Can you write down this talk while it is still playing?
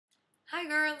Hi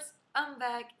girls, I'm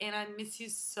back and I miss you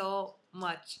so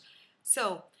much.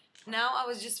 So now I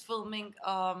was just filming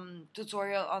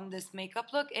tutorial on this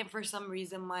makeup look and for some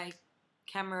reason my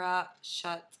camera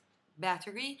shut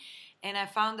battery and I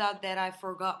found out that I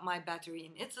forgot my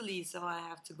battery in Italy, so I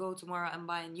have to go tomorrow and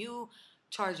buy a new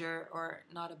charger, or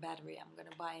not a battery, I'm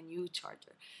gonna buy a new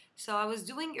charger. So I was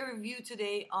doing a review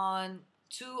today on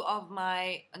two of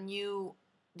my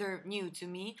they're new to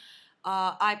me,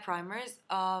 eye primers.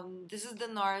 This is the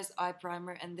NARS eye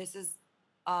primer, and this is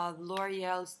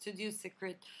L'Oreal Studio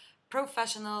Secret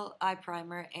Professional Eye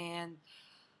Primer. And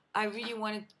I really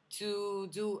wanted to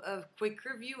do a quick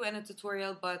review and a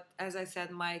tutorial, but as I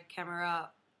said, my camera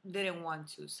didn't want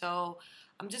to. So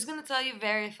I'm just gonna tell you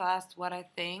very fast what I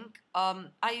think.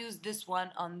 I used this one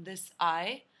on this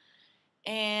eye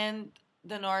and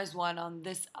the NARS one on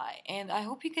this eye, and I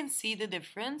hope you can see the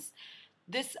difference.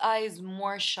 This eye is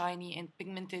more shiny and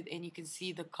pigmented, and you can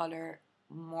see the color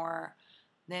more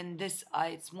than this eye.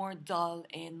 It's more dull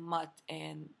and matte,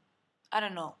 and I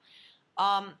don't know.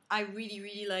 I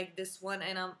really like this one,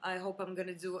 and I hope I'm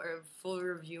gonna do a full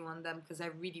review on them because I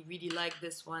really like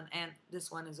this one, and this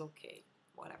one is okay,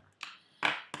 whatever.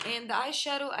 And the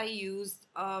eyeshadow I used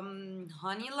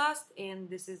Honey Lust, and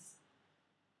this is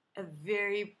a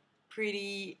very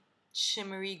pretty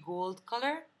shimmery gold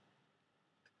color.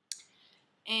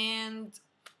 And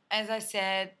as I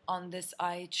said, on this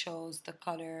eye chose the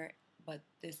color, but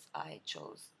this eye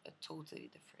chose a totally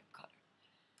different color.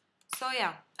 So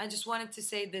yeah, I just wanted to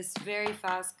say this very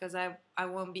fast because I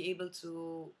won't be able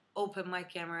to open my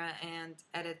camera and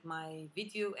edit my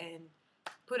video and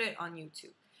put it on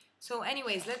YouTube. So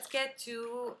anyways, let's get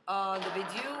to the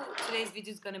video. Today's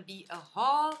video is gonna be a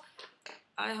haul.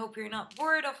 I hope you're not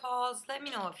bored of hauls. Let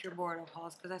me know if you're bored of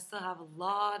hauls because I still have a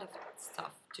lot of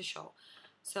stuff to show.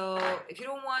 So if you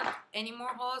don't want any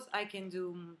more hauls, I can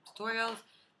do tutorials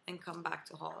and come back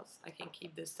to hauls. I can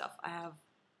keep this stuff. I have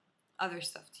other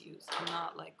stuff to use. I'm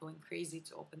not like going crazy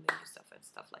to open the new stuff and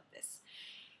stuff like this.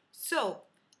 So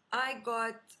I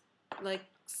got like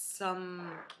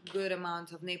some good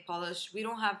amount of nail polish. We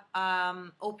don't have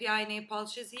OPI nail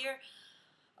polishes here.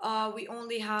 We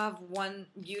only have one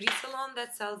beauty salon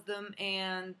that sells them,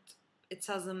 and it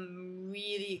sells them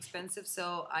really expensive,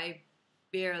 so I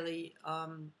barely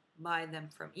buy them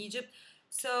from Egypt.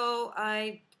 So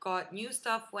I got new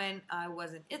stuff when I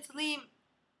was in Italy,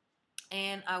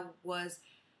 and I was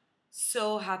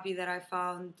so happy that I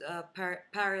found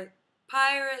Pirate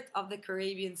of the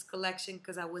Caribbean's collection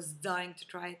because I was dying to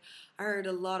try it. I heard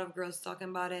a lot of girls talking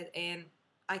about it, and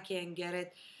I can't get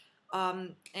it.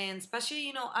 And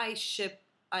especially,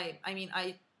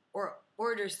 I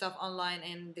order stuff online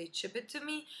and they ship it to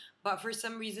me, but for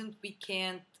some reason we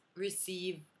can't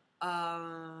receive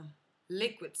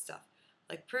liquid stuff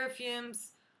like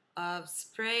perfumes,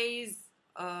 sprays.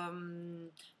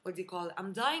 What do you call it?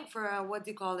 I'm dying for what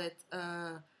do you call it?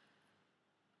 Oh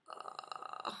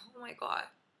my god,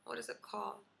 what is it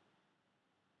called?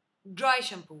 Dry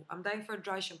shampoo. I'm dying for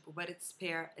dry shampoo, but it's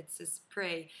a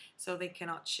spray, so they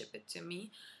cannot ship it to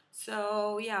me.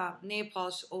 So yeah, nail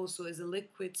polish also is a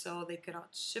liquid, so they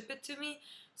cannot ship it to me.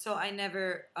 So I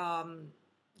never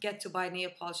get to buy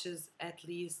nail polishes. At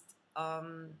least I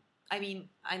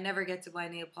never get to buy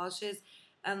nail polishes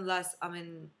unless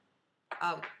I'm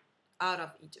out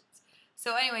of Egypt.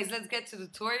 So anyways, let's get to the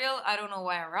tutorial. I don't know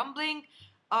why I'm rambling.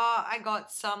 I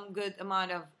got some good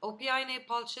amount of OPI nail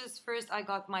polishes. First, I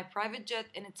got my Private Jet,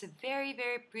 and it's a very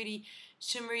pretty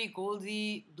shimmery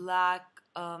goldy black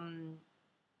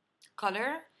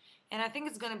color, and I think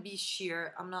it's gonna be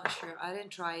sheer. I'm not sure. I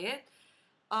didn't try it.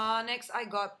 Next, I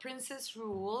got Princess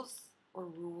Rule,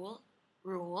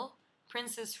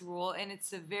 Princess Rule, and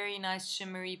it's a very nice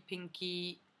shimmery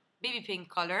pinky baby pink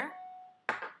color.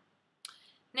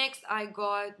 Next, I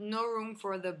got No Room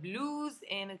for the Blues,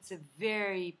 and it's a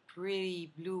very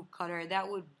pretty blue color. That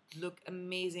would look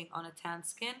amazing on a tan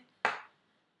skin.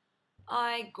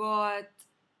 I got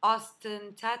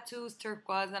Austin Tattoos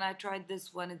Turquoise, and I tried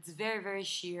this one. It's very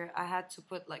sheer. I had to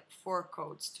put like 4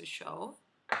 coats to show.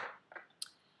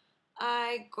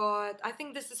 I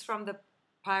think this is from the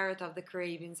Pirate of the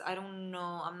Caribbean. I don't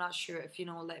know. I'm not sure. If you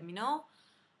know, let me know.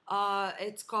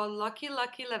 It's called Lucky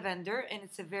Lavender, and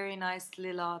it's a very nice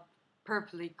lila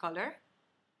purpley color,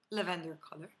 lavender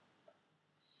color.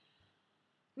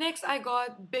 Next, I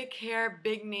got big hair,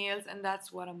 big nails, and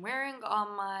that's what I'm wearing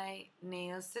on my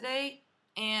nails today.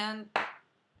 And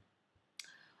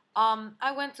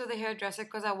I went to the hairdresser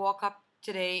because I woke up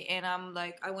today and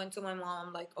I went to my mom.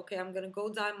 I'm like, okay, I'm gonna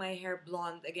go dye my hair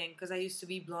blonde again because I used to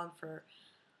be blonde for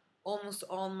almost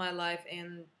all my life,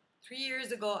 and 3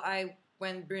 years ago I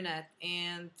went brunette,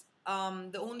 and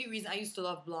the only reason I used to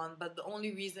love blonde, but the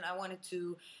only reason I wanted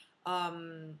to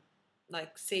um,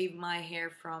 like save my hair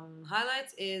from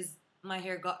highlights is my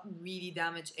hair got really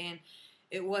damaged and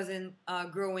it wasn't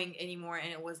growing anymore,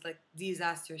 and it was like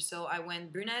disaster. So I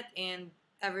went brunette, and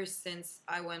ever since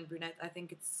I went brunette, I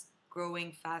think it's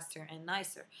growing faster and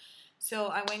nicer. So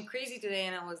I went crazy today,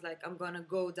 and I was like, I'm gonna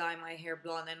go dye my hair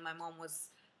blonde, and my mom was,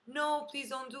 no, please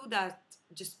don't do that.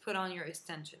 Just put on your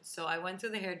extensions. So I went to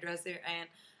the hairdresser and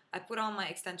I put on my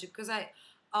extension because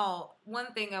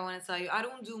one thing I want to tell you, I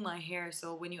don't do my hair.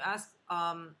 So when you ask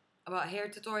about hair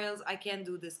tutorials, I can't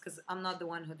do this because I'm not the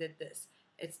one who did this.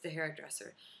 It's the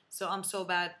hairdresser. So I'm so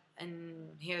bad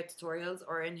in hair tutorials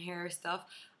or in hair stuff.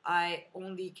 I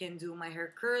only can do my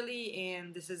hair curly,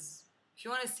 and this is, if you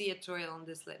want to see a tutorial on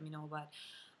this, let me know. But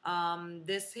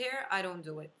this hair, I don't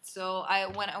do it. So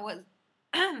when I was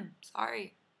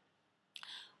sorry,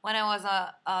 when I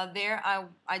was there,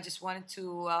 I just wanted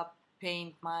to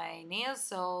paint my nails,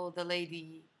 so the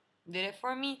lady did it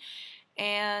for me,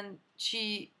 and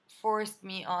she forced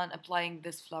me on applying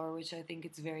this flower, which I think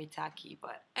it's very tacky.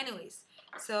 But anyways,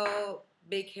 so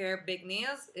big hair, big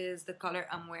nails is the color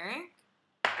I'm wearing.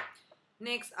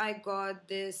 Next, I got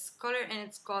this color, and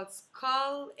it's called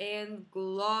Skull and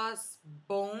Gloss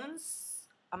Bones.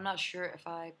 I'm not sure if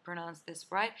I pronounced this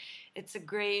right. It's a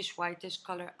grayish, whitish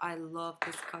color. I love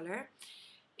this color.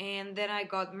 And then I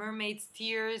got Mermaid's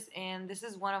Tears, and this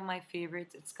is one of my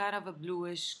favorites. It's kind of a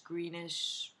bluish,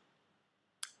 greenish.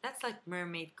 That's like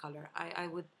mermaid color. I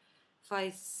would,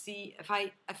 if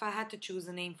I had to choose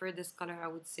a name for this color, I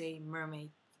would say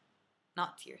mermaid,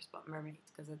 not tears, but mermaid,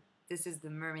 because this is the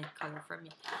mermaid color for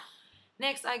me.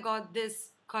 Next, I got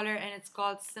this color, and it's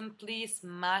called Simply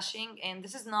Smashing, and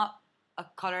this is not a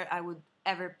color I would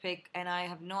ever pick, and I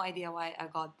have no idea why I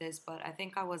got this, but I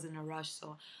think I was in a rush,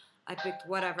 so I picked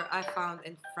whatever I found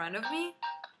in front of me.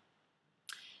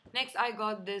 Next, I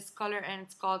got this color, and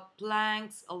it's called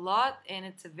Thanx a lot, and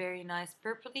it's a very nice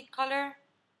purpley color.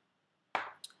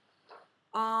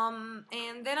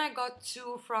 And then I got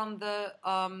two from the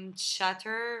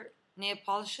Shatter nail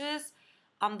polishes.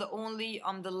 I'm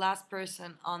the last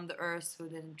person on the earth who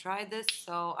didn't try this,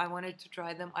 so I wanted to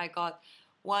try them. I got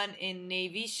one in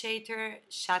navy shatter,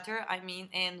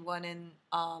 and one in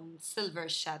silver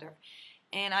shatter.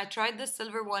 And I tried the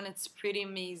silver one. It's pretty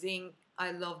amazing.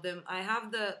 I love them. I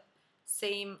have the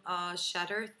same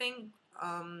shatter thing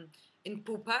in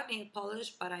Pupa nail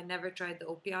polish, but I never tried the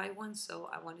OPI one, so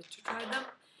I wanted to try them.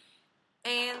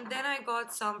 And then I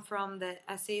got some from the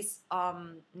Essays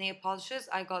nail polishes.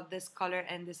 I got this color,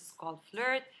 and this is called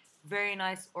Flirt. Very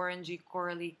nice orangey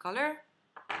corally color.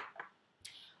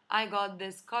 I got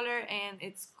this color, and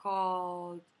it's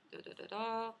called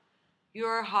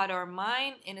Your Hot or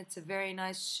Mine, and it's a very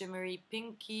nice shimmery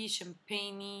pinky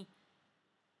champagne-y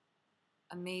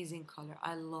amazing color.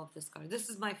 I love this color. This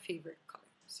is my favorite color,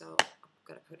 so I'm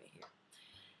gonna put it here.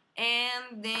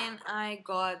 And then I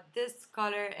got this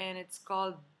color, and it's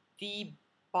called The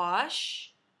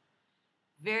Bosch.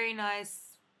 Very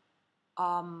nice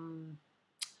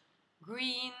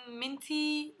green,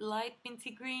 minty, light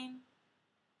minty green.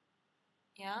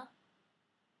 Yeah?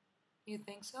 You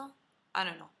think so? I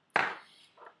don't know.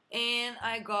 And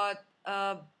I got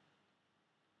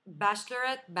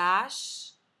Bachelorette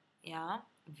Bash. Yeah,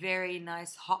 very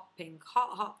nice hot pink,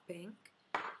 hot pink.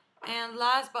 And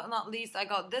last but not least, I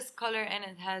got this color, and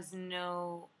it has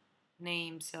no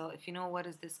name. So if you know what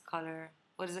is this color,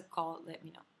 what is it called, let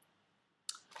me know.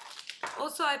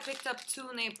 Also, I picked up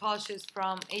two nail polishes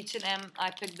from H&M. I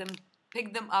picked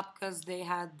them up because they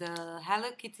had the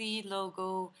Hello Kitty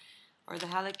logo or the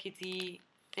Hello Kitty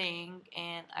thing,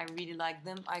 and I really like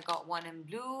them. I got one in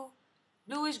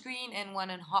bluish green, and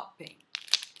one in hot pink.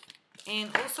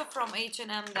 And also from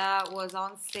H&M that was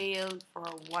on sale for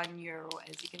 €1.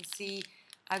 As you can see,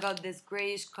 I got this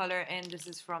grayish color, and this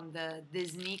is from the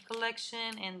Disney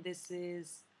collection, and this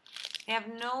is, they have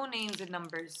no names and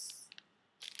numbers.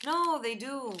 No, they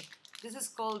do. This is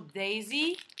called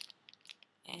Daisy,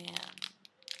 and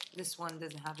this one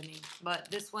doesn't have a name,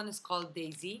 but this one is called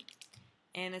Daisy,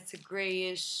 and it's a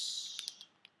grayish,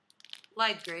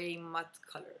 light gray matte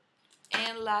color.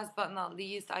 And last but not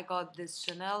least, I got this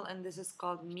Chanel, and this is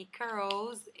called Mica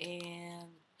Rose, and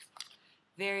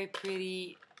very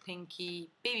pretty pinky,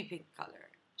 baby pink color,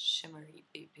 shimmery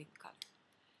baby pink color.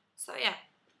 So yeah.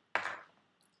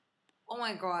 Oh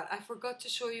my god, I forgot to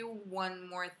show you one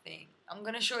more thing. I'm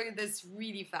gonna show you this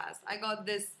really fast. I got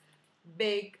this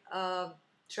big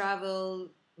travel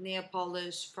nail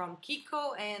polish from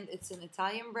Kiko, and it's an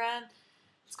Italian brand.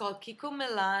 It's called Kiko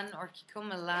Milan or Kiko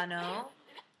Milano.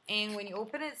 And when you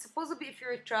open it, supposedly if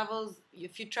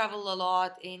you travel a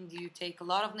lot and you take a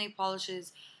lot of nail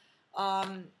polishes,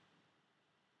 um,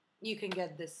 you can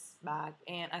get this bag.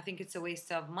 And I think it's a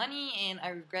waste of money, and I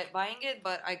regret buying it,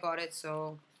 but I got it,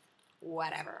 so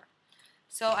whatever.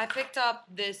 So I picked up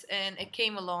this, and it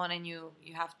came along, and you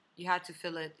had to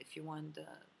fill it if you want the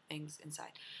things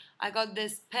inside. I got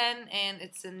this pen, and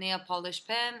it's a nail polish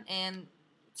pen, and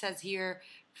it says here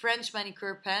French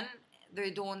manicure pen. They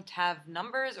don't have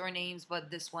numbers or names, but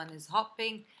this one is hot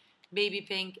pink, baby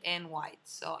pink, and white.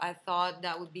 So I thought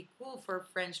that would be cool for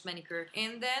French manicure.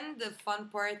 And then the fun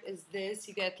part is this: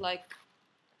 you get like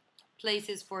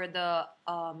places for the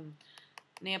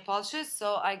nail polishes.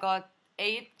 So I got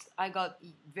 8. I got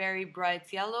very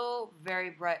bright yellow, very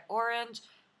bright orange,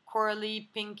 corally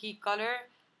pinky color,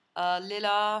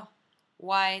 lila,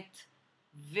 white,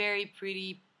 very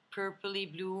pretty purpley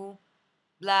blue,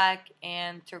 black,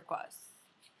 and turquoise.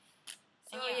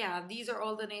 So yeah, these are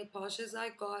all the nail polishes I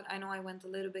got. I know I went a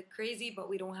little bit crazy, but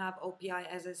we don't have OPI,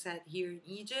 as I said, here in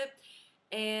Egypt.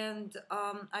 And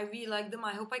I really like them.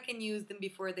 I hope I can use them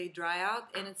before they dry out.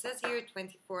 And it says here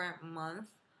 24 month.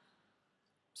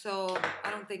 So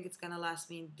I don't think it's gonna last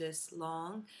me this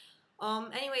long.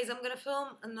 Anyways, I'm gonna film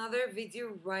another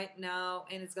video right now,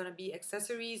 and it's gonna be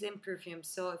accessories and perfumes.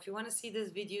 So if you want to see this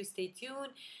video, stay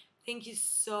tuned. Thank you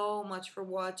so much for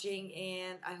watching,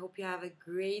 and I hope you have a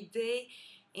great day.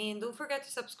 And don't forget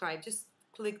to subscribe. Just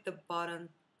click the button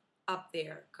up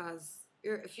there, because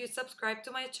if you subscribe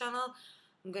to my channel,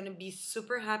 I'm gonna be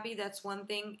super happy. That's one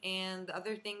thing. And the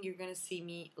other thing, you're gonna see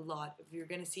me a lot. You're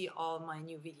gonna see all my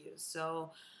new videos.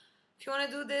 So if you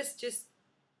want to do this, just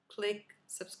click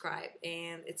subscribe,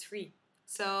 and it's free.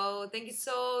 So thank you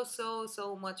so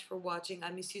much for watching. I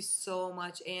miss you so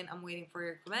much, and I'm waiting for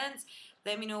your comments.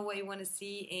 Let me know what you want to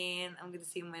see, and I'm gonna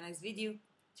see you in my next video.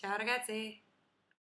 Ciao ragazzi!